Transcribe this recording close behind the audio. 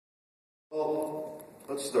Well,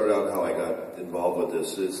 let's start out how I got involved with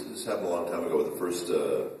this. This happened a long time ago with the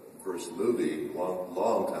first movie,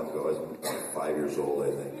 long time ago. I was about 5 years old,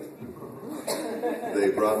 I think.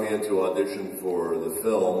 They brought me in to audition for the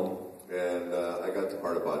film, and I got the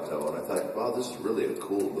part of Bateau, and I thought, wow, this is really a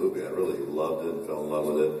cool movie. I really loved it and fell in love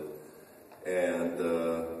with it. And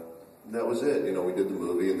that was it. You know, we did the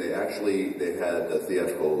movie, and they had a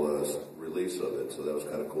theatrical release of it, so that was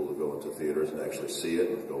kind of cool to go into theaters and actually see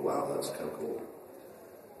it and go, wow, that's kind of cool.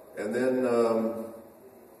 And then,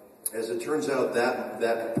 as it turns out,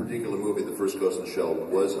 that particular movie, The First Ghost in the Shell,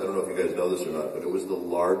 was, I don't know if you guys know this or not, but it was the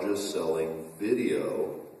largest selling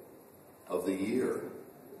video of the year.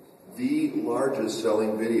 The largest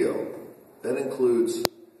selling video. That includes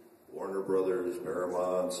Warner Brothers,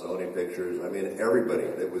 Paramount, Sony Pictures, I mean everybody.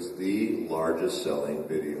 It was the largest selling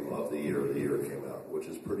video of the year came out, which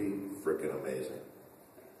is pretty freaking amazing.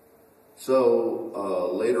 So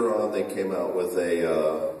later on they came out with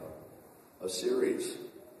a series.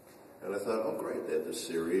 And I thought, oh great, they had this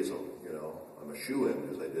series, you know, I'm a shoo-in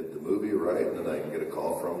because I did the movie, right? And then I can get a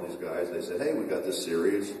call from these guys. They said, hey, we got this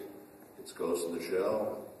series. It's Ghost in the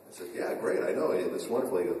Shell. I said, yeah, great, I know, it's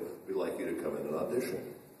wonderful. He goes, we'd like you to come in and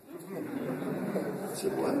audition. I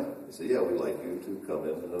said, what? He said, yeah, we'd like you to come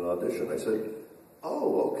in and audition. I said,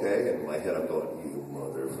 oh, okay. And in my head, I'm going, you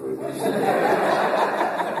motherfuckers.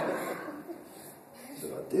 I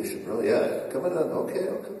said, audition, really? Yeah, come in and, okay,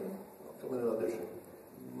 I'll come in and audition.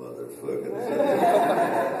 Motherfucker.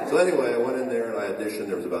 So anyway, I went in there and I auditioned.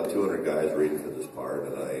 There was about 200 guys reading for this part,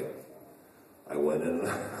 and I went in and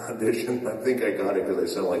auditioned. I think I got it because I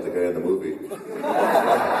sound like the guy in the movie.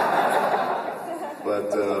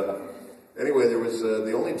 But anyway, there was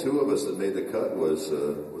the only two of us that made the cut was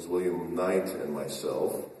William Knight and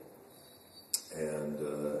myself, and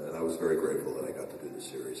I was very grateful that I got to do the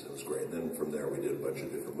series. It was great. And then from there, we did a bunch of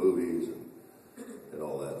different movies and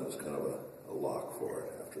all that. And it was kind of a lock for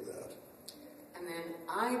it after that. And then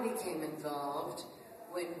I became involved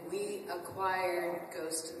when we acquired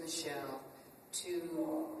Ghost in the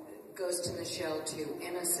Shell to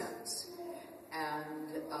Innocence,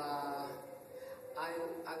 and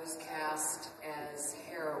I was cast as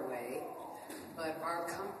Haraway, but our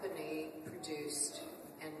company produced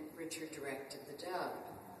and Richard directed the dub.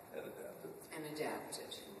 And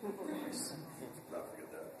adapted. Of course. Not forget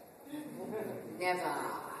that. Never.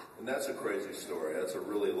 And that's a crazy story. That's a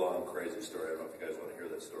really long, crazy story. I don't know if you guys want to hear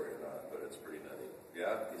that story or not, but it's pretty nutty.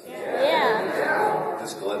 Yeah? Yeah.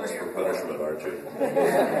 Just gluttons for punishment, aren't you?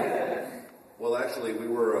 Well, actually, we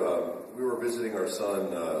were visiting our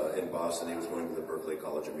son in Boston. He was going to the Berklee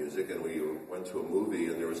College of Music, and we went to a movie,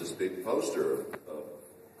 and there was this big poster of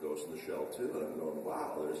Ghost in the Shell, too. And I'm going,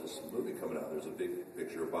 wow, there's this movie coming out. There's a big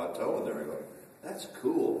picture of Bateau in there. I go, that's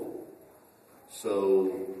cool.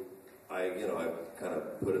 So I kind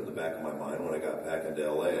of put it in the back of my mind. When I got back into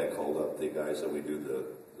L.A., I called up the guys that we do the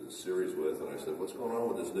series with, and I said, what's going on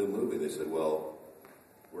with this new movie? They said, well,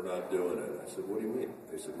 we're not doing it. I said, what do you mean?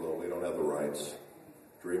 They said, well, we don't have the rights.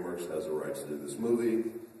 DreamWorks has the rights to do this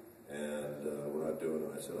movie, and we're not doing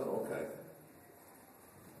it. I said, oh, okay.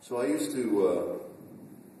 So I used to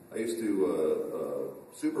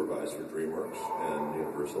supervise for DreamWorks and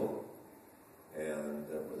Universal, and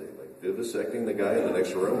were they like vivisecting the guy in the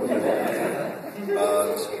next room?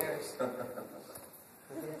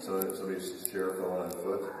 So somebody's chair fell on his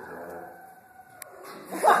foot.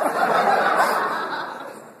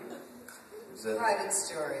 Is that Private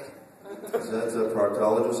story. Is that the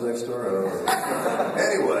proctologist next door? I don't know.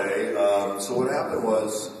 Anyway, so what happened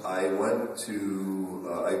was I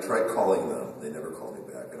tried calling them. They never called me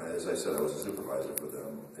back. And as I said, I was a supervisor for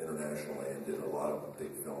them internationally and did a lot of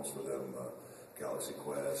big films for them. Galaxy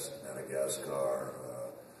Quest, Madagascar,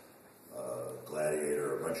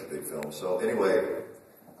 Gladiator, a bunch of big films. So anyway,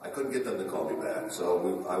 I couldn't get them to call me back.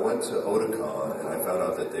 So I went to Otakon and I found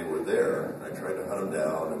out that they were there. And I tried to hunt them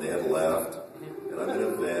down and they had left. And I'm in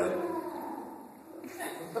a van.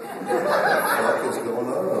 What the fuck is going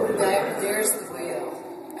on over there? There's the wheel.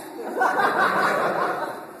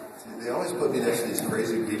 See, they always put me next to these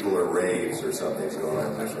crazy people or raves or something's going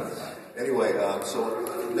on there. Anyway, so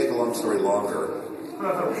to make a long story longer,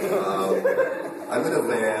 I'm in a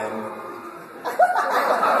van.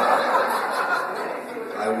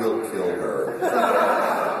 I will kill her.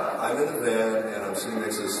 I'm in a van and I'm sitting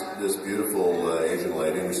next to this beautiful Asian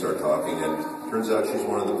lady and we start talking and turns out she's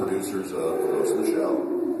one of the producers of Ghost in the Shell.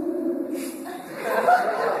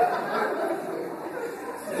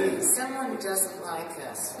 Dude. Someone doesn't like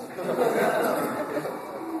us.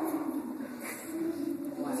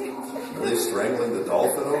 Are they strangling the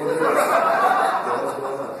dolphin over there? What the hell's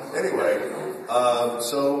going on? Anyway,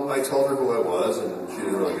 So I told her who I was, and she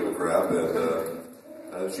didn't really give a crap,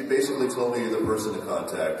 and she basically told me the person to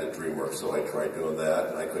contact at DreamWorks, so I tried doing that,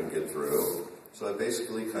 and I couldn't get through. So I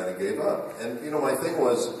basically kind of gave up. And, you know, my thing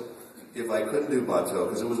was, if I couldn't do Bateau,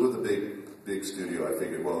 because it was with a big studio, I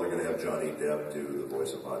figured, well, they're going to have Johnny Depp do the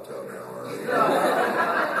voice of Bateau now, or, you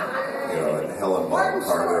know, and Helen Bonham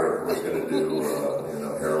Carter was going to do, you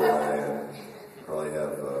know, Haraway, and probably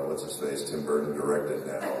have, what's his face, Tim Burton direct it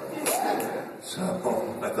now. So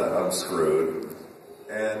I thought, I'm screwed.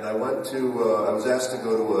 And I went to, I was asked to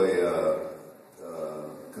go to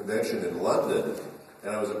a convention in London,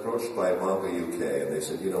 and I was approached by Manga UK, and they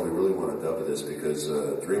said, you know, we really want to dub this because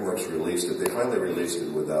DreamWorks released it. They finally released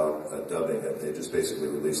it without dubbing it. They just basically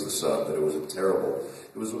released the sub, but it was terrible.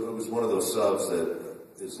 It was one of those subs that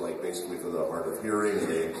is like basically for the hard of hearing, and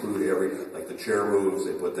they include like the chair moves,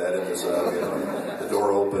 they put that in the sub, you know, the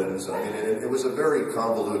door opens. I mean, it was a very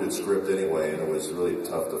convoluted script anyway, and it was really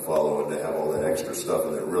tough to follow, and to have all that extra stuff,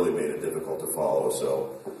 and it really made it difficult to follow,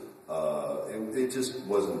 so it just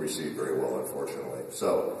wasn't received very well, unfortunately.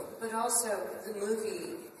 So, but also the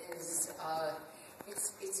movie is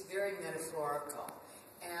it's very metaphorical,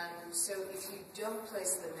 and so if you don't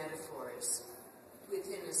place the metaphors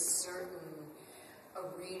within a certain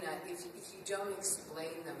arena, if you don't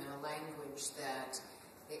explain them in a language that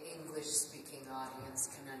the English-speaking audience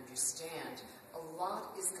can understand, a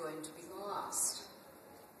lot is going to be lost.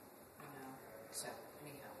 You know. So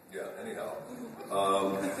anyhow.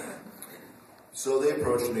 Yeah. So they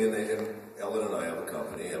approached me, and Ellyn and I have a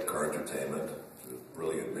company, Epcar Entertainment. It's a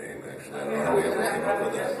brilliant name, actually. I don't know how we ever came up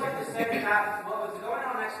with that. I'd just like to say that what was going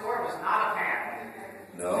on next door was not a pan.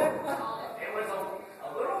 No? It was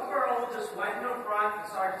a little girl just went in the front and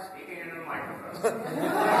started speaking into the microphone.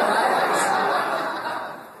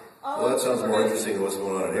 Well, that sounds more interesting than what's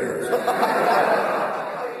going on in here.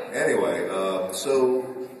 Anyway, so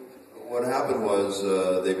what happened was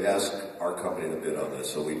they've asked our company to bid on this,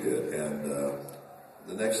 so we did. And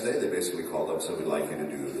the next day they basically called up and said, we'd like you to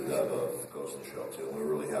do the dub of Ghost in the Shell too. And we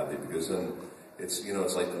were really happy because then it's, you know,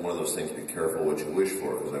 it's like one of those things, be careful what you wish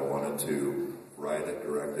for, because I wanted to write it,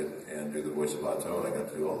 direct it, and do the voice of Bateau, and I got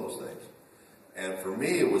to do all those things. And for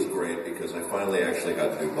me, it was great because I finally actually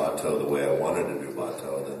got to do Bateau the way I wanted to do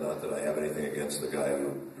Bateau. And not that I have anything against the guy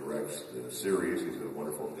who directs the series. He's a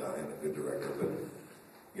wonderful guy and a good director. But,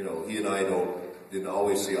 you know, he and I didn't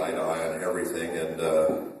always see eye to eye on everything.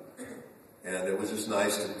 And it was just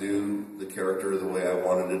nice to do the character the way I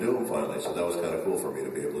wanted to do him finally. So that was kind of cool for me to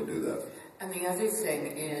be able to do that. And the other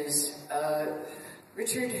thing is,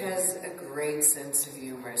 Richard has a great sense of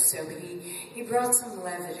humor, so he brought some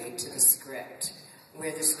levity to the script,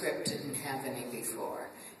 where the script didn't have any before.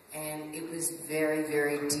 And it was very,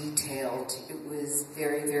 very detailed, it was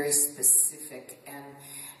very, very specific,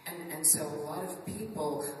 and so a lot of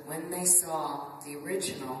people, when they saw the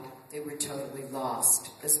original, they were totally lost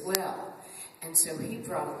as well. And so he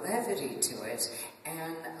brought levity to it,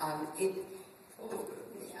 and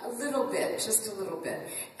a little bit, just a little bit.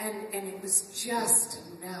 And it was just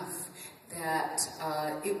enough that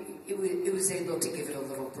it was able to give it a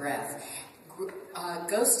little breath.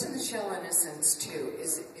 Ghost in the Shell, in a sense, too,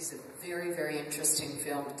 is a very, very interesting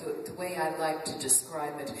film. The way I like to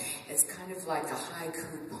describe it, it's kind of like a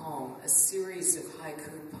haiku poem, a series of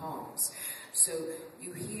haiku poems. So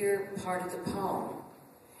you hear part of the poem,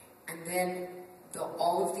 and then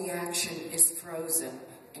all of the action is frozen,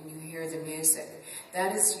 and you hear the music.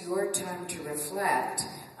 That is your time to reflect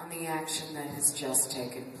on the action that has just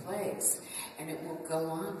taken place. And it will go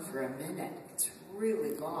on for a minute. It's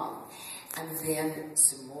really long. And then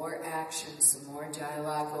some more action, some more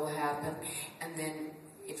dialogue will happen, and then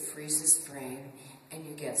it freezes frame, and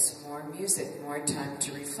you get some more music, more time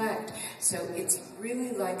to reflect. So it's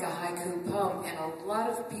really like a haiku poem, and a lot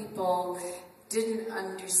of people didn't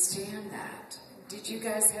understand that. Did you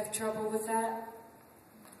guys have trouble with that?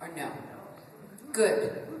 Or no?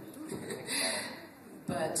 Good.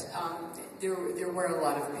 But there were a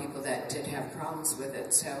lot of people that did have problems with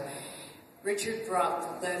it. So Richard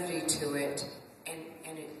brought the levity to it,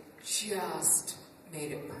 and it just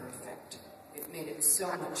made it perfect. It made it so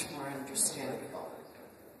much more understandable.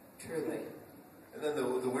 Truly. And then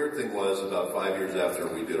the weird thing was, about 5 years after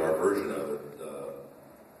we did our version of it,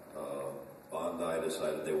 Bondi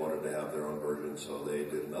decided they wanted to have their own version, so they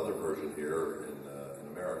did another version here in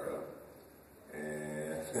America.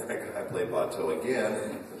 And I played Bateau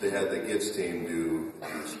again. They had the Gits team do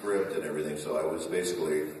the script and everything, so I was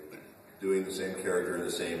basically doing the same character in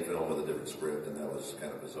the same film with a different script, and that was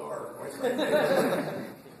kind of bizarre, quite frankly.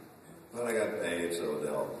 But I got paid, so it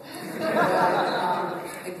helped.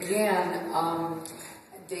 Again,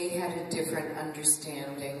 they had a different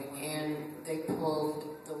understanding, and they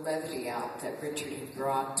pulled the levity out that Richard had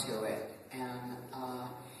brought to it,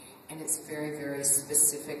 and it's very, very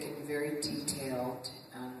specific and very detailed.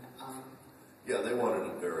 And yeah, they wanted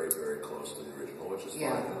it very, very close to the original, which is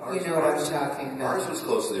yeah, fine. you know what I'm talking about. Ours was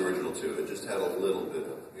close to the original too. It just had a little bit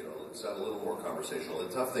of, it's had a little more conversational.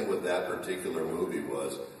 The tough thing with that particular movie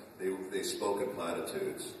was they spoke in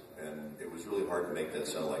platitudes, and it was really hard to make that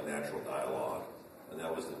sound like natural dialogue. And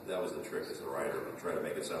that was the trick as a writer, to try to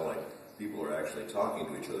make it sound like people are actually talking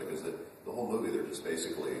to each other, because the whole movie they're just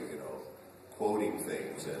basically quoting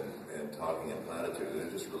things and talking in platitudes. And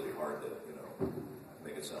it's just really hard to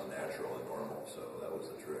make it sound natural and normal. So that was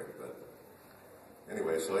the trick. But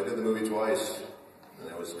anyway, so I did the movie twice, and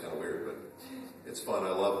that was kind of weird, but it's fun. I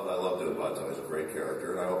love doing Bato. He's a great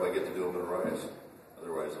character, and I hope I get to do him in Rise.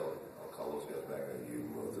 Otherwise, I'll call those guys back and you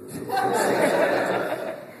mothers.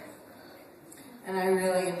 And I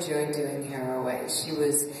really enjoyed doing Haraway.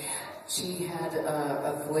 She had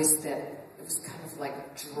a voice that it was kind of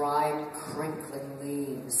like dried, crinkling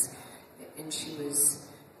leaves, and she was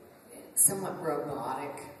somewhat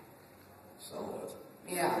robotic. Somewhat.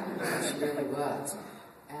 Yeah, she really was,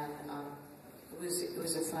 and it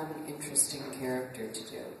was a fun, interesting character to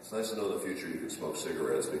do. It's nice to know in the future you can smoke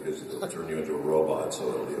cigarettes, because it'll turn you into a robot, so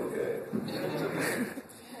it'll be okay.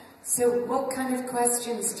 So, what kind of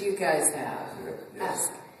questions do you guys have?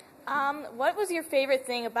 Yes. Ask. What was your favorite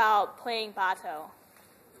thing about playing Bato?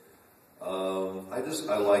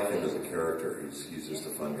 I like him as a character. He's just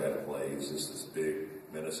a fun guy to play. He's just this big,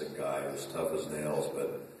 menacing guy who's tough as nails.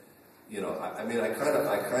 But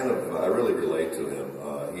I really relate to him.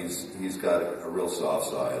 He's got a real soft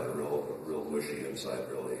side, a real mushy inside.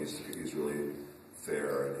 Really, he's really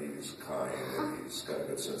fair, and he's kind, and he's got a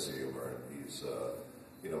good sense of humor, and he's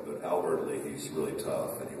but outwardly he's really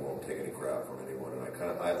tough, and he won't take any crap from anyone. And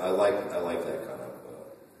I like that kind of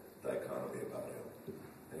dichotomy about him.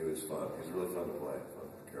 And he was fun. He was really fun to play. Fun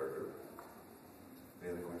character.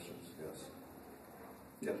 Any other questions? Yes.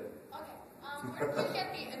 Yeah. Okay. Where did you get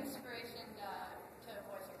the inspiration to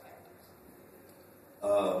voice your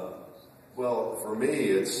characters? Well, for me,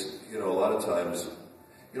 it's a lot of times.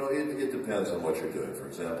 It depends on what you're doing. For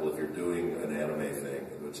example, if you're doing an anime thing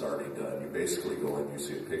that's already done, you basically go in and you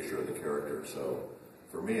see a picture of the character. So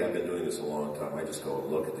for me, I've been doing this a long time. I just go and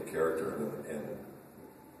look at the character, and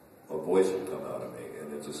a voice will come out of me,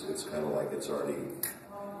 and it's kind of like it's already,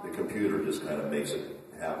 the computer just kind of makes it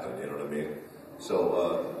happen. You know what I mean?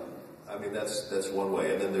 So that's one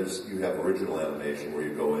way. And then you have original animation where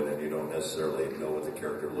you go in and you don't necessarily know what the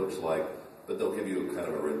character looks like, but they'll give you kind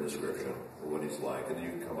of a written description of what he's like, and then you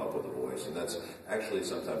can come up with a voice. And that's actually,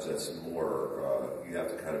 sometimes that's more, you have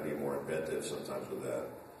to kind of be more inventive sometimes with that.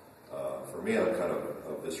 For me, I'm kind of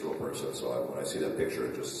a visceral person, so when I see that picture,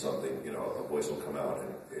 it's just something, a voice will come out,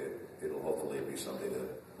 and it'll hopefully be something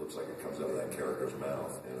that looks like it comes out of that character's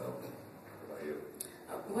mouth, What about you?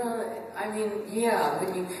 Well, yeah,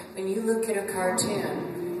 when you look at a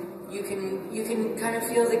cartoon, you can kind of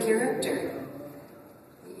feel the character.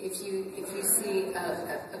 If you see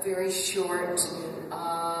a very short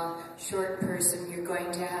person, you're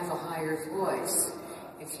going to have a higher voice.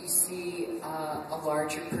 If you see a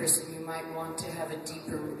larger person, you might want to have a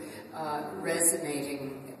deeper,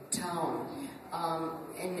 resonating tone.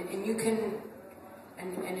 And you can,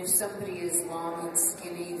 and if somebody is long and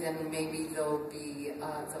skinny, then maybe they'll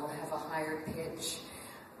have a higher pitch.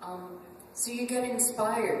 So you get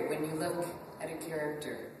inspired when you look at a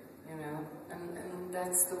character, and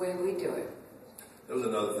that's the way we do it. That was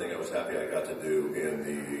another thing I was happy I got to do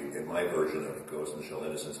in my version of Ghost in the Shell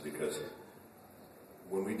Innocence, because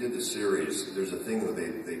when we did the series, there's a thing that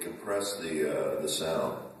they compress the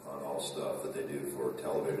sound on all stuff that they do for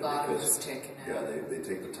television. The bottom is taken out. Yeah, they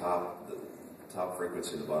take the top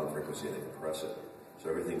frequency and the bottom frequency, and they compress it, so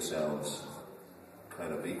everything sounds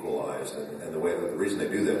kind of equalized. And the reason they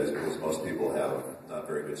do that is because most people have not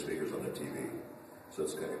very good speakers on their TV, so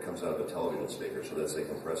it comes out of a television speaker, so they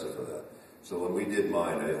compress it for that. So when we did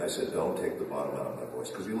mine, I said, don't take the bottom out of my voice,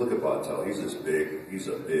 because you look at Batel, he's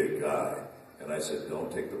a big guy. And I said,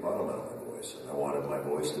 don't take the bottom out of my voice. And I wanted my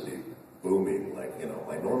voice to be booming, like,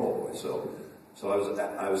 my normal voice. So I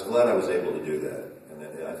was glad I was able to do that.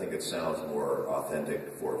 And I think it sounds more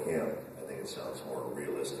authentic for him. I think it sounds more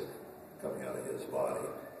realistic coming out of his body.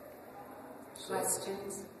 So,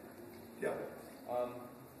 questions? Yeah.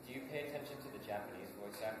 Do you pay attention to the Japanese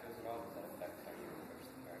voice actors at all? Does that affect how you rehearse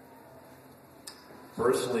the character?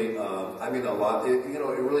 Personally, a lot.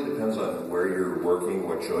 It really depends on where you're working,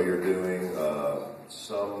 what show you're doing,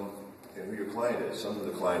 and who your client is. Some of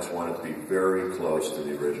the clients want it to be very close to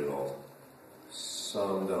the original.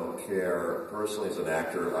 some don't care. Personally, as an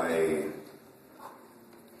actor, a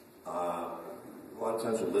lot of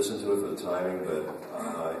times we listen to it for the timing, but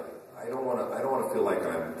I don't want to feel like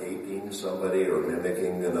I'm aping somebody or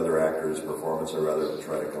mimicking another actor's performance. I'd rather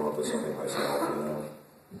try to come up with something myself, you know.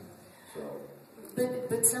 So.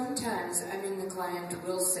 But sometimes, I mean, the client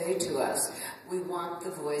will say to us, we want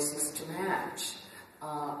the voices to match.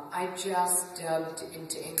 I just dubbed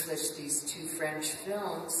into English these 2 French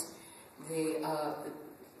films.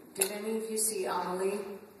 Did any of you see Amelie?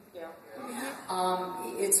 Yeah.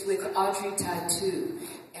 It's with Audrey Tautou,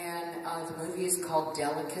 and the movie is called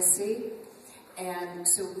Delicacy. And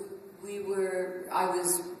so I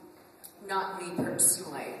was, not me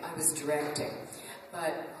personally, I was directing,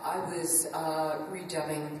 but I was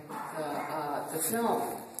redubbing the film.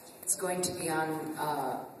 It's going to be on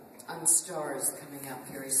Stars coming up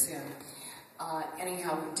very soon.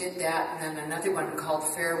 Anyhow, we did that, and then another one called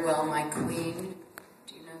Farewell, My Queen.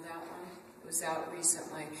 Do you know that one? It was out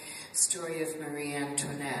recently. Story of Marie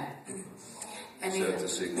Antoinette. Is that the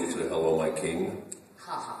sequel to Hello, My King?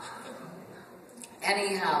 Ha ha.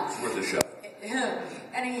 Anyhow. It's worth a shot.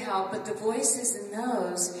 Anyhow, but the voices in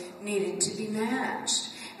those needed to be matched.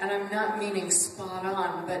 And I'm not meaning spot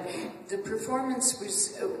on, but the performance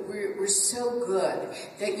were so good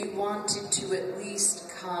that you wanted to at least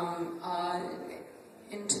come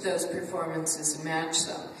into those performances and match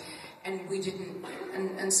them. And we didn't,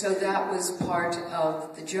 and so that was part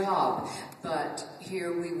of the job. But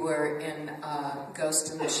here we were in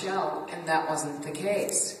Ghost in the Shell, and that wasn't the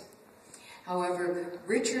case. However,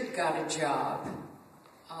 Richard got a job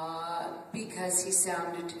because he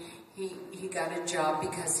sounded, he got a job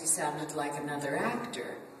because he sounded like another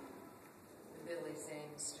actor. The Billy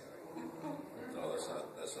Zane story. No, that's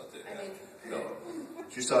not the no.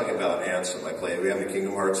 She's talking about Ansem. We have any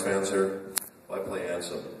Kingdom Hearts fans here? Well, I play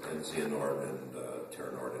Ansem and Xehanort and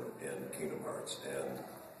Terranort in Kingdom Hearts. And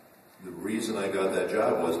the reason I got that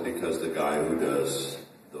job was because the guy who does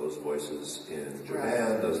those voices in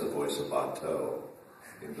Japan does the voice of Bato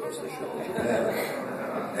in Ghost in the Shell in Japan.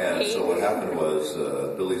 And so what happened was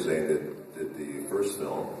Billy Zane did the first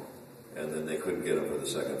film, and then they couldn't get him for the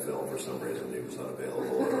second film for some reason. He was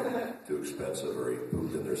unavailable or too expensive, or he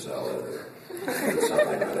pooped in their salad or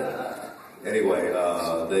something. But anyway,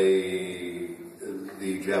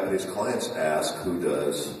 the Japanese clients ask who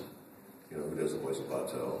does the voice of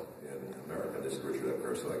Bato in America. This is Richard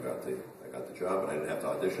Epcar, so I got the job, and I didn't have to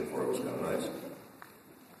audition for it. It was kind of nice.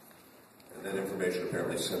 And then information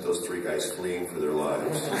apparently sent those 3 guys fleeing for their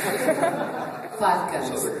lives. 5 guys.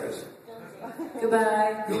 Those other guys.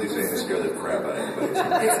 Goodbye. Billy Zane scared the crap out of anybody.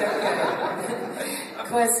 It's okay.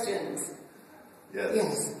 Questions? Yes.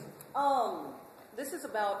 Yes. This is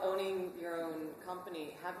about owning your own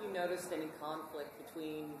company. Have you noticed any conflict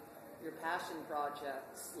between your passion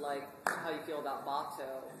projects, like how you feel about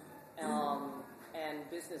Bato, and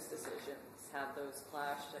business decisions? Have those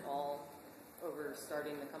clashed at all over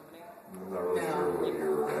starting the company? I'm not really sure what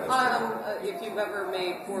you're asking. If you've ever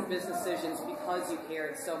made poor business decisions because you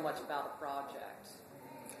cared so much about a project,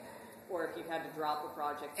 or if you've had to drop a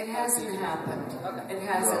project. It hasn't happened. Okay. It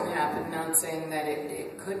hasn't happened. Not saying that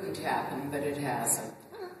it couldn't happen, but it hasn't.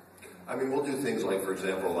 I mean, we'll do things like, for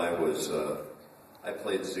example, I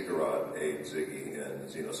played Ziggurat, Ziggy, and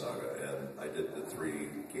Xenosaga, and I did the 3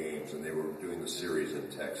 games, and they were doing the series in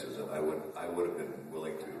Texas, and I would have been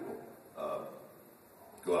willing to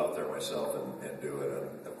go out there myself and do it,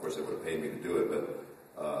 and of course they would have paid me to do it,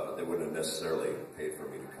 but they wouldn't have necessarily paid for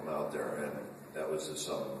me to come out there, and that was just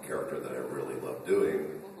some character that I really loved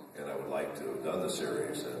doing, and I would like to have done the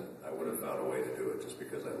series, and I would have found a way to do it just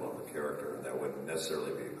because I love the character, and that wouldn't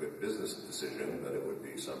necessarily be a good business decision, but it would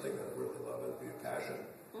be something that I really love. It would be a passion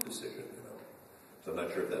decision, you know. So I'm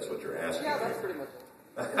not sure if that's what you're asking. Yeah, that's pretty much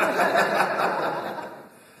it.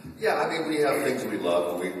 Yeah, I mean, we have things we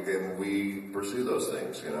love, and we pursue those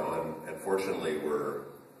things, you know, and fortunately we're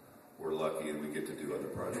lucky and we get to do other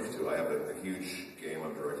projects too. I have a huge game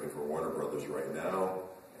I'm directing for Warner Brothers right now,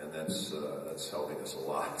 and that's helping us a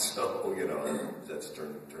lot. So, you know, that's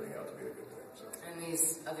turning out to be a good thing. So. And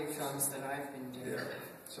these other films that I've been doing. Yeah.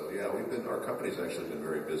 So yeah, our company's actually been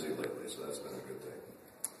very busy lately, so that's been a good thing.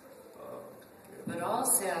 Yeah. But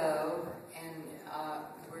also, and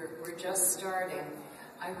we're just starting,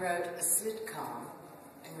 I wrote a sitcom,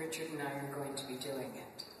 and Richard and I are going to be doing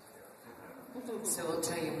it. So we'll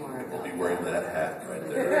tell you more about it. We'll be wearing that hat right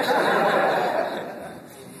there.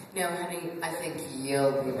 No, honey, I think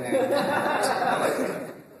you'll be wearing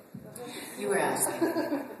that. You were asking.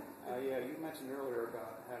 Yeah, you mentioned earlier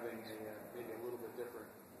about having maybe a little bit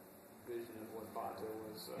different vision of what Bato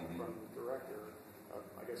was from the director of,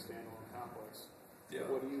 I guess, Standalone Complex. Yeah.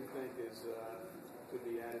 What do you think is could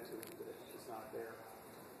be added to it that is not there?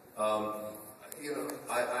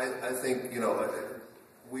 I think,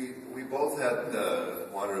 we both had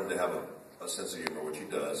wanted him to have a sense of humor, which he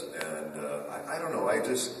does, and I don't know, I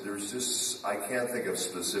can't think of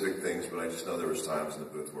specific things, but I just know there was times in the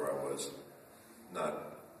booth where I was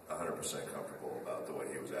not 100% comfortable about the way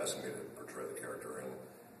he was asking me to portray the character, and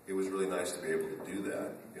it was really nice to be able to do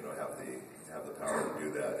that, have the power to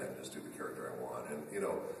do that and just do the character I want. And,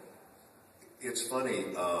 it's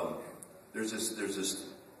funny, there's this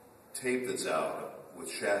tape that's out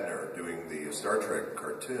with Shatner doing the Star Trek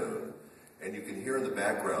cartoon, and you can hear in the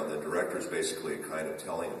background the director's basically kind of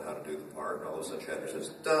telling him how to do the part, and all of a sudden Shatner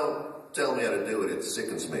says, "Don't tell me how to do it, it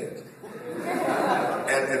sickens me."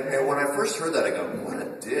 and when I first heard that, I go, what a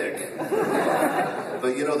dick.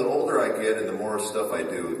 But the older I get and the more stuff I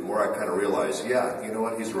do, the more I kind of realize, yeah, you know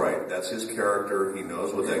what, he's right. That's his character. He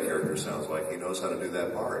knows what that character sounds like. He knows how to do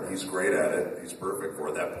that part. He's great at it. He's perfect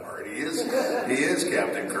for that part. He is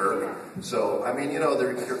Captain Kirk. So,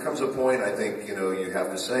 there comes a point, I think, you have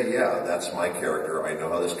to say, yeah, that's my character. I know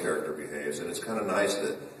how this character behaves. And it's kind of nice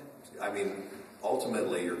that,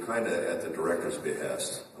 ultimately, you're kind of at the director's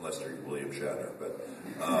behest, unless you're William Shatner. But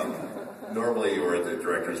normally you're at the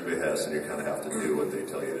director's behest, and you kind of have to do what they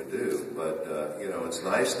tell you to do. But, it's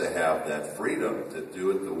nice to have that freedom to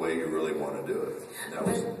do it the way you really want to do it. And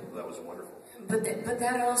that was wonderful. But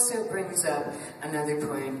that also brings up another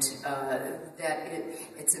point, that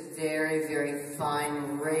it's a very, very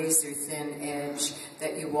fine, razor-thin edge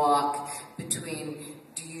that you walk between,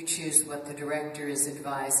 do you choose what the director is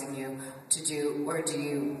advising you to do, or do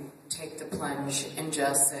you take the plunge and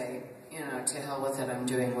just say, to hell with it, I'm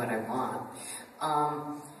doing what I want.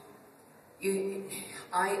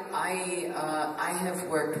 I have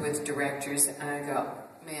worked with directors, and I go,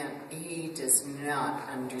 man, he does not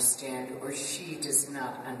understand, or she does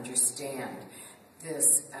not understand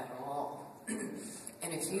this at all.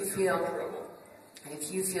 And if you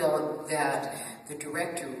feel that the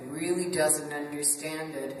director really doesn't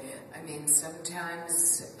understand it,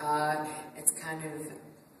 sometimes it's kind of,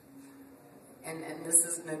 and this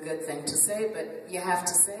isn't a good thing to say, but you have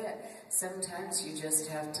to say it. Sometimes you just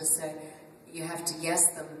have to say, you have to yes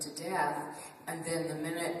them to death, and then the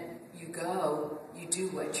minute you go, you do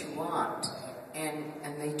what you want, and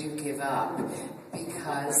they do give up,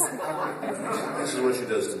 because this is what she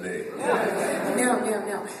does to me. No,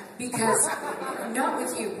 because not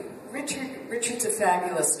with you. Richard's a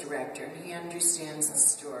fabulous director, and he understands the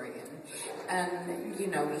story, and he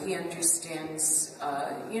understands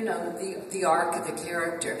the arc of the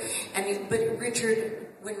character, but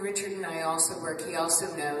when Richard and I also work, he also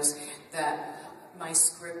knows that my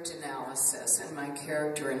script analysis and my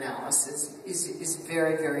character analysis is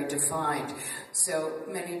very, very defined. So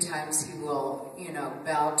many times he will,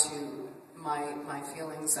 bow to my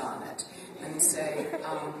feelings on it and say,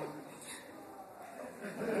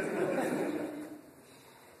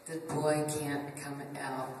 the boy can't come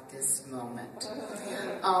out this moment.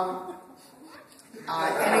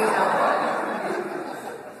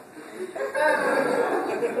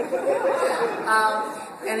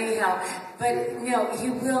 Anyhow, but no, he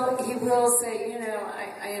will say,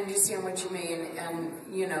 I understand what you mean, and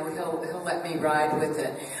he'll let me ride with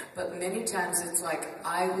it. But many times it's like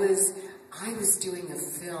I was doing a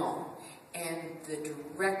film, and the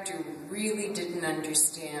director really didn't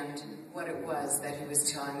understand what it was that he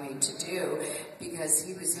was telling me to do, because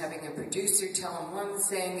he was having a producer tell him one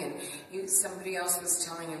thing, and somebody else was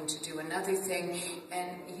telling him to do another thing,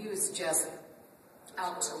 and he was just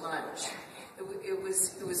out to lunch. It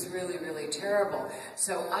was really, really terrible.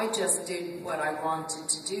 So I just did what I wanted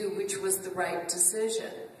to do, which was the right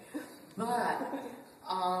decision. But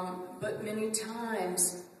many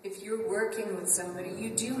times, if you're working with somebody,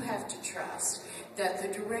 you do have to trust that the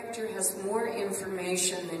director has more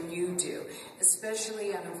information than you do,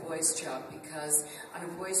 especially on a voice job, because on a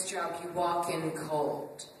voice job you walk in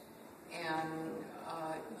cold, and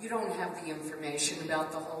you don't have the information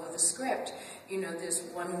about the whole of the script. There's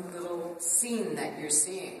one little scene that you're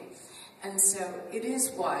seeing. And so it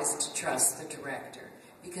is wise to trust the director,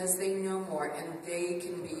 because they know more, and they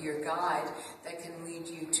can be your guide that can lead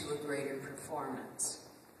you to a greater performance.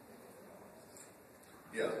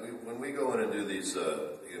 Yeah, when we go in and do these,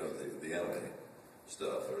 the anime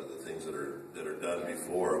stuff, or the things that are done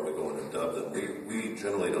before, and we go in and dub them, we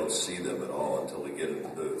generally don't see them at all until we get in the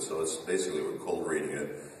booth. So it's basically we're cold reading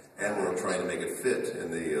it, and we're trying to make it fit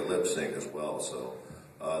in the lip sync as well. So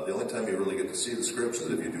the only time you really get to see the scripts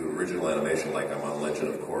is if you do original animation, like I'm on Legend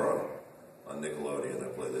of Korra on Nickelodeon. I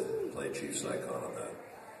play Chief Zenkaikon on that.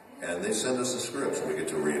 And they send us the scripts, and we get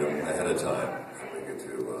to read them ahead of time. to get to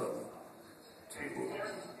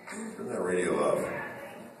turn that radio off.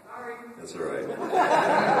 That's all right.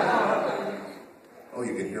 Oh,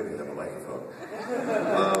 you can hear me. I have a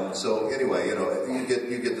microphone. So anyway,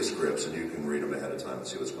 you get the scripts and you can read them ahead of time and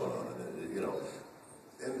see what's going on.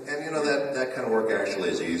 And that kind of work actually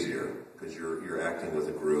is easier because you're acting with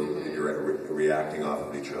a group and you're reacting off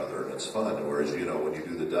of each other, and it's fun. Whereas when you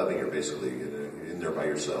do the dubbing, you're basically in there by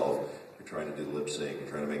yourself. You're trying to do lip sync. You're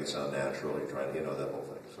trying to make it sound natural. You're trying to that whole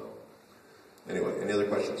thing. So anyway, any other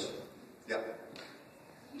questions? Yeah.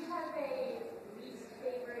 Do you have a least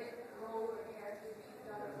favorite role or character that you've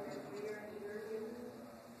done over your career in either of you?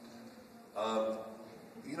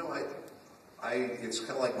 It's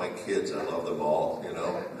kind of like my kids. I love them all, and I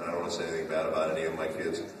don't want to say anything bad about any of my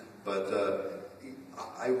kids, but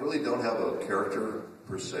I really don't have a character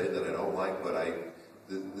per se that I don't like, but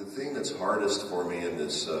the thing that's hardest for me in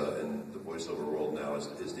this, in the voiceover world now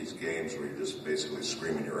is these games where you're just basically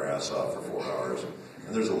screaming your ass off for 4 hours,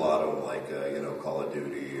 and there's a lot of them like, Call of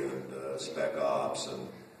Duty and Spec Ops and,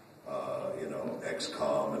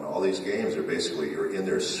 XCOM, and all these games are basically, you're in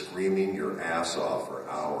there screaming your ass off for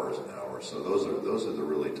hours and hours. So those are the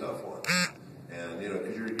really tough ones. And,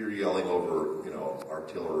 because you're yelling over,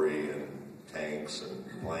 artillery and tanks and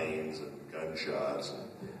planes and gunshots and,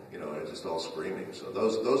 it's just all screaming. So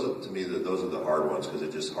those are, to me, those are the hard ones because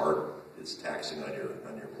it's just hard. It's taxing on your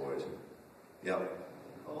voice. Yeah.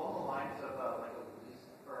 Along the lines of like a least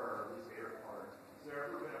favorite part, has there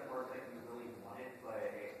ever been a part that you really wanted but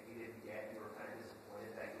you didn't get? You were kind of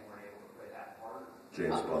disappointed that you weren't able to play that part?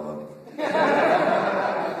 James Bond.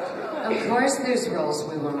 Of course there's roles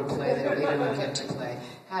we want to play that we don't get to play.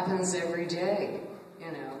 Happens every day,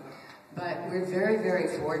 But we're very, very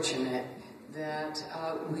fortunate that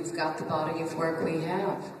we've got the body of work we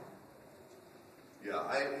have. Yeah,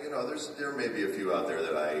 there may be a few out there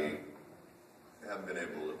that I haven't been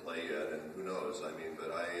able to play yet, and who knows?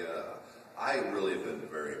 But I really have been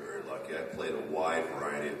very, very lucky. I've played a wide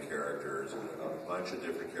variety of characters, and a bunch of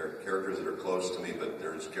different characters that are close to me, but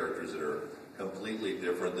there's characters that are completely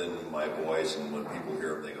different than my voice, and when people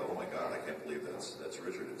hear them, they go, "Oh my God, I can't believe that's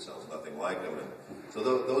Richard. It sounds nothing like him." And so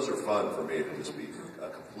those are fun for me to just be a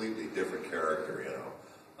completely different character,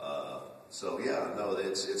 So yeah, no,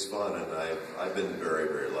 it's fun, and I've been very,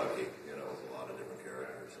 very lucky, with a lot of different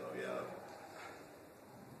characters. So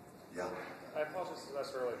yeah. I apologize if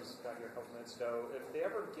that's early, just got here a couple minutes ago. If they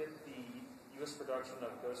ever get the U.S. production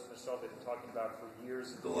of Ghost in the Shell they've been talking about for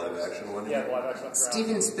years and The live action one? Yeah, the live action one.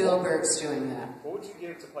 Steven Spielberg's doing that. What would you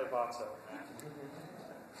give to play Bato?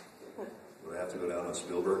 Do I have to go down on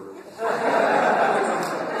Spielberg?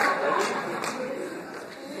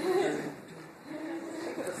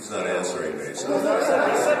 He's not answering me, so.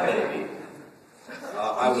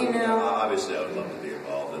 Obviously I would love to be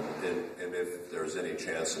involved, and if there's any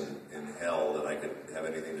chance in hell that I could have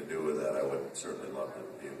anything to do with that, I would certainly love to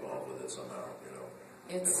be involved with it somehow,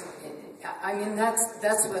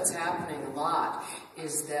 That's what's happening a lot,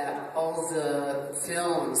 is that all the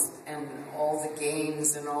films and all the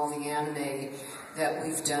games and all the anime that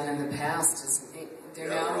we've done in the past, they're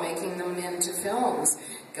now making them into films.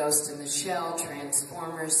 Ghost in the Shell,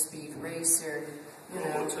 Transformers, Speed Racer,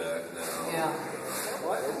 Robotech now. Yeah.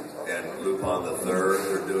 And Lupin the Third,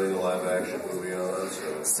 they're doing a live action movie on.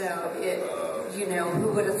 So who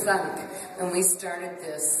would have thunk when we started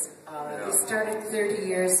this? We started 30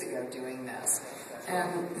 years ago doing this,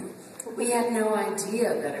 and we had no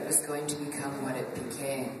idea that it was going to become what it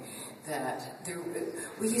became.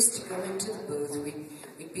 We used to go into the booth.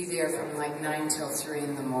 We'd be there from like 9 till 3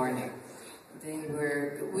 in the morning.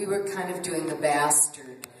 We were kind of doing the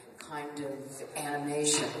bastard kind of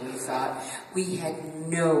animation. We thought we had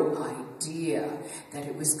no idea that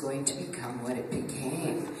it was going to become what it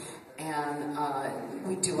became. And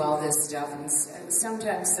we'd do all this stuff, and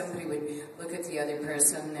sometimes somebody would look at the other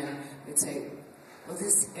person and would say, "Will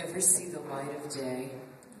this ever see the light of day?"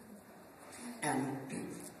 And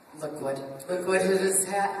look what has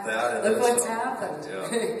happened. Look what's happened.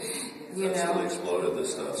 Yeah. Really exploded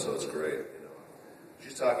this stuff, so it's great.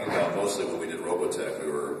 She's talking about mostly when we did Robotech, we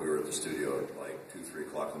were at the studio at like 2, 3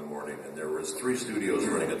 o'clock in the morning, and there was 3 studios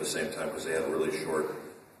running at the same time because they had a really short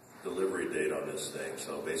delivery date on this thing.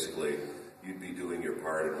 So basically, you'd be doing your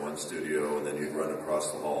part in one studio, and then you'd run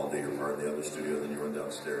across the hall and do your part in the other studio, and then you run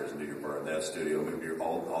downstairs and do your part in that studio. Maybe you're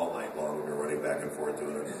all night long, and you're running back and forth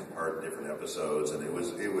doing a part in different episodes, and it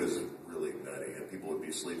was really nutty. And people would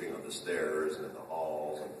be sleeping on the stairs and in the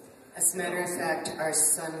halls. As a matter of fact, our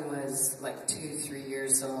son was like 2, 3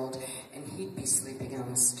 years old, and he'd be sleeping on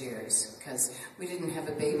the stairs because we didn't have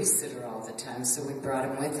a babysitter all the time, so we brought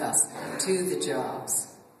him with us to the jobs.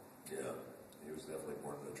 Yeah, he was definitely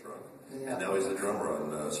go. And now he's the drummer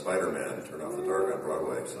on Spider-Man, Turn Off the Dark on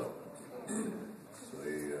Broadway, so he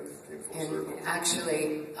came full circle. And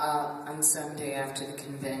actually, on Sunday after the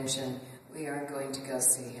convention, we are going to go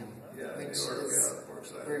see him. Yeah, which we're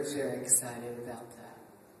excited. We're very excited about that.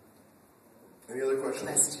 Any other questions?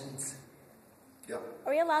 Questions? Yeah.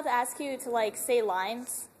 Are we allowed to ask you to, like, say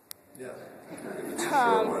lines? Yeah. If it's a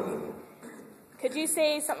short one, then... Could you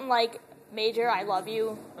say something like, Major, I love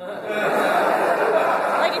you?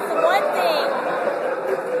 Like, it's the one thing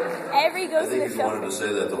every I goes to think the he's show. wanted to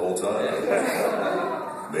say that the whole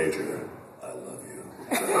time. Major, I love you.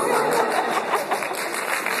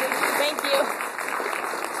 Thank you.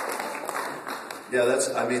 Yeah, that's,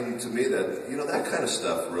 I mean, to me that, you know, that kind of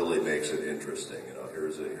stuff really makes it interesting. You know,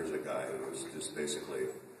 here's a guy who's just basically,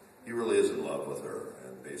 he really is in love with her.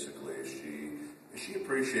 And basically she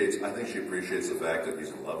appreciates, I think she appreciates the fact that he's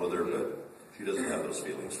in love with her, but she doesn't have those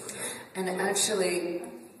feelings for him. And actually,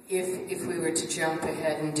 if we were to jump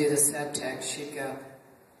ahead and do the subtext, she'd go,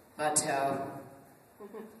 Bato,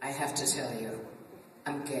 I have to tell you,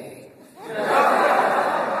 I'm gay.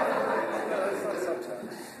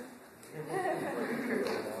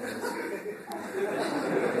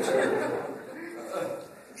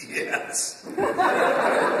 Yes.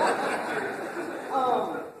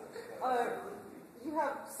 You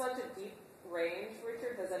have such a deep range,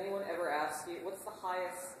 Richard. Has anyone ever asked you, what's the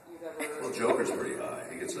highest you've ever... Well, Joker's pretty high.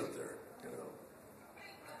 He gets up there, you know.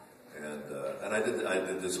 And I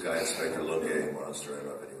did this guy, Inspector Lungay Monster. I don't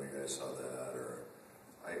know if any of you guys saw that. Or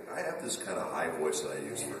I have this kind of high voice that I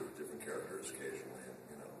use for different characters occasionally. And,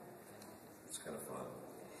 you know, it's kind of fun.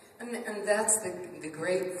 And that's the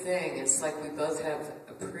great thing. It's like we both have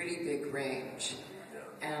a pretty big range.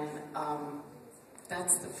 Yeah. And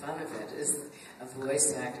that's the fun of it, is of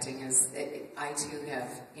voice acting, is I too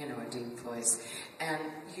have, you know, a deep voice. And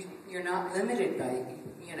you're not limited by,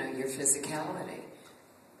 you know, your physicality.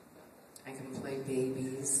 I can play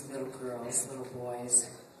babies, little girls, little boys,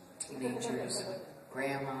 teenagers,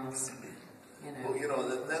 grandmas, you know. Well, you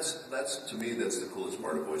know, that's to me, that's the coolest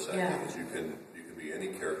part of voice acting, Yeah. is you can be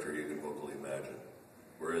any character you can vocally imagine.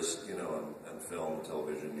 Whereas, you know, on film and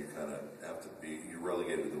television, you kind of have to be, you're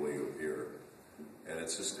relegated to the way you appear. And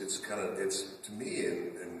it's just, to me,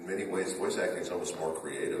 in many ways, voice acting is almost more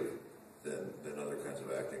creative than other kinds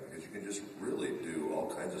of acting, because you can just really do all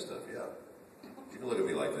kinds of stuff, yeah. You can look at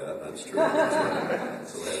me like that, that's true.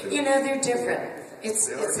 You know, they're different. It's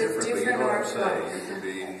a different art form. You can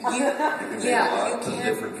be lots of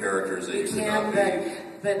different characters that you cannot be.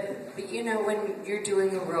 But you know, when you're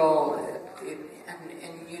doing a role,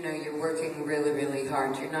 and you know, you're working really, really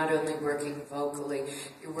hard. You're not only working vocally,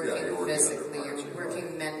 you're working physically, you're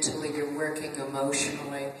working mentally, you're working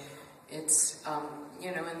emotionally. It's,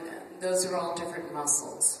 you know, and those are all different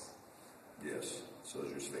muscles. Yes, so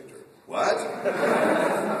is your sphincter. What?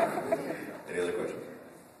 Any other questions?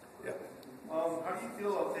 Yeah. How do you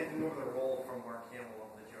feel about taking over the role from Mark Hamill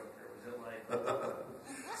of the Joker? Was it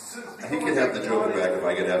like... He could have the Joker back if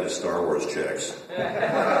I could have his Star Wars checks.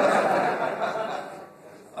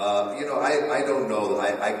 You know, I don't know.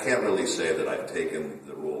 I can't really say that I've taken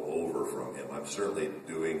the role over from him. I'm certainly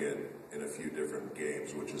doing it in a few different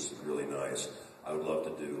games, which is really nice. I would love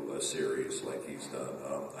to do a series like he's done.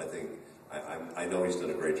 I know he's done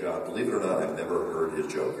a great job. Believe it or not, I've never heard his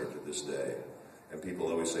Joker to this day. And people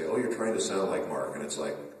always say, oh, you're trying to sound like Mark. And it's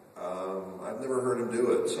like, I've never heard him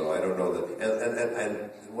do it, so I don't know that. And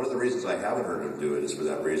one of the reasons I haven't heard him do it is for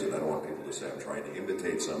that reason. I don't want people to say I'm trying to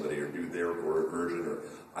imitate somebody or do their version, or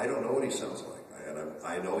I don't know what he sounds like. And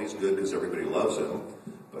I know he's good because everybody loves him,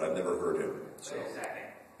 but I've never heard him. So, Wait a second.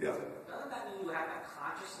 yeah. Doesn't that mean you have to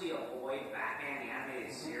consciously avoid Batman the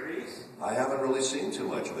animated series? I haven't really seen too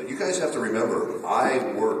much of it. You guys have to remember,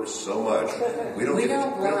 I work so much. We don't get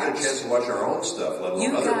a chance to watch our own stuff, let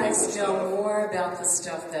alone other people's stuff. You guys know more about the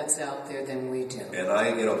stuff that's out there than we do.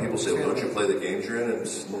 And people say, well, don't you play the games you're in? And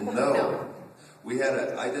no.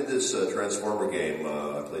 I did this Transformer game.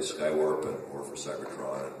 I played Skywarp and War for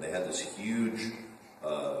Cybertron, and they had this huge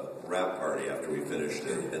wrap party after we finished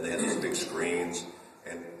it, and they had these big screens,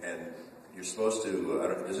 and you're supposed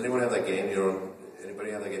to. Does anyone have that game?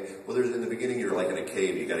 Anybody have that game? Well, in the beginning you're like in a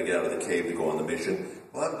cave. You got to get out of the cave to go on the mission.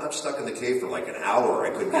 Well, I'm stuck in the cave for like an hour.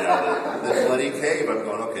 I couldn't get out of the bloody cave. I'm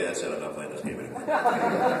going, okay, that's it. I'm not playing this game anymore.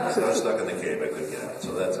 So I was stuck in the cave. I couldn't get out.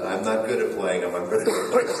 So I'm not good at playing them. I'm good at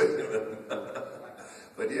playing them.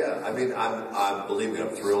 But yeah, I mean, believe me,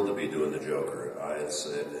 I'm thrilled to be doing the Joker.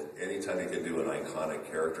 Anytime you can do an iconic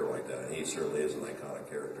character like that, and he certainly is an iconic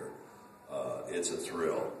character, it's a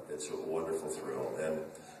thrill. It's a wonderful thrill. And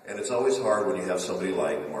And it's always hard when you have somebody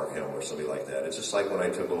like Mark Hamill or somebody like that. It's just like when I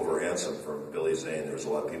took over Ansem from Billy Zane. There was a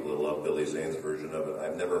lot of people that love Billy Zane's version of it.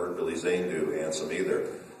 I've never heard Billy Zane do Ansem either.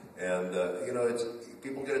 And,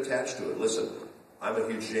 people get attached to it. Listen, I'm a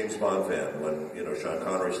huge James Bond fan. When, Sean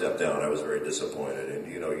Connery stepped down, I was very disappointed. And,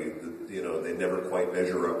 they never quite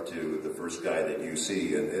measure up to the first guy that you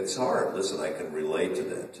see. And it's hard. Listen, I can relate to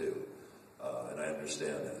that, too. And I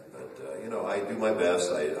understand that. But, I do my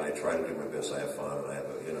best. I try to do my best. I have fun. And I have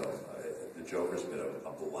the Joker's been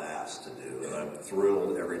a blast to do. And I'm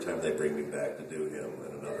thrilled every time they bring me back to do him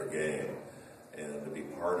in another game. And to be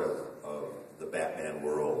part of the Batman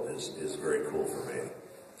world is very cool for me.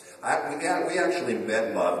 We actually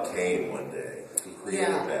met Bob Kane one day, who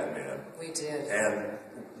created Batman. We did. And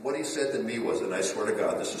what he said to me was, and I swear to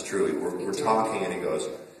God, this is true. We're talking, and he goes,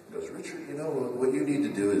 Richard, what you need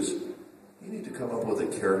to do is you need to come up with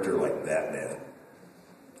a character like Batman.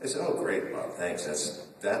 I said, oh, great, Bob, thanks.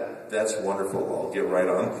 That's wonderful. I'll get right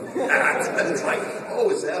on that. It's like, oh,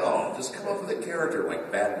 is that all? Just come up with a character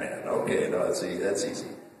like Batman. Okay, no, that's easy.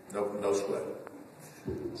 No sweat.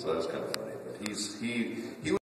 So that's kind of funny. But he